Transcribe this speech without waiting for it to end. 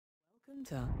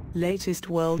Latest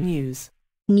world news.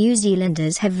 New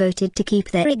Zealanders have voted to keep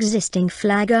their existing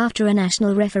flag after a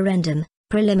national referendum,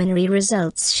 preliminary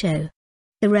results show.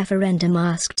 The referendum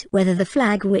asked whether the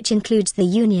flag, which includes the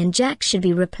Union Jack, should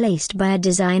be replaced by a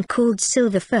design called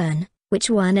Silver Fern, which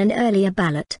won an earlier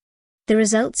ballot. The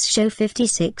results show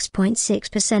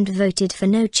 56.6% voted for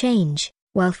no change,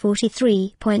 while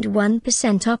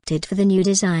 43.1% opted for the new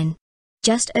design.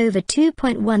 Just over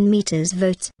 2.1 meters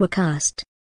votes were cast.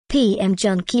 PM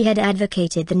John Key had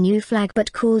advocated the new flag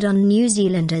but called on New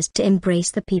Zealanders to embrace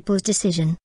the people's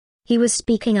decision. He was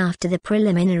speaking after the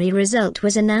preliminary result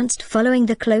was announced following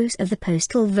the close of the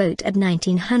postal vote at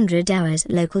 1900 hours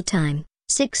local time,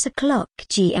 6 o'clock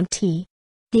GMT.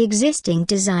 The existing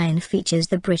design features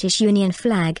the British Union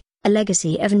flag, a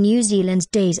legacy of New Zealand's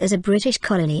days as a British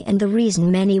colony and the reason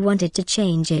many wanted to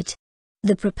change it.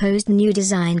 The proposed new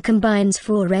design combines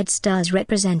 4 red stars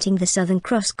representing the Southern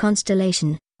Cross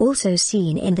constellation, also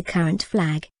seen in the current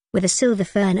flag, with a silver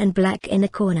fern and black in a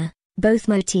corner, both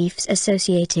motifs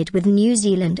associated with New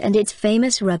Zealand and its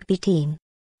famous rugby team.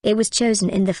 It was chosen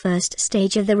in the first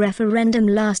stage of the referendum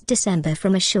last December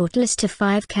from a short list of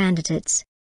 5 candidates.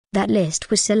 That list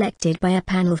was selected by a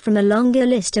panel from a longer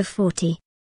list of 40.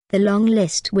 The long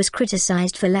list was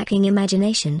criticized for lacking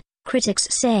imagination, critics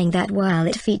saying that while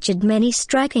it featured many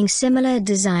striking similar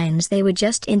designs, they were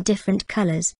just in different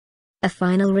colors. A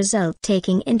final result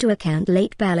taking into account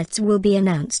late ballots will be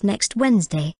announced next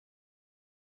Wednesday.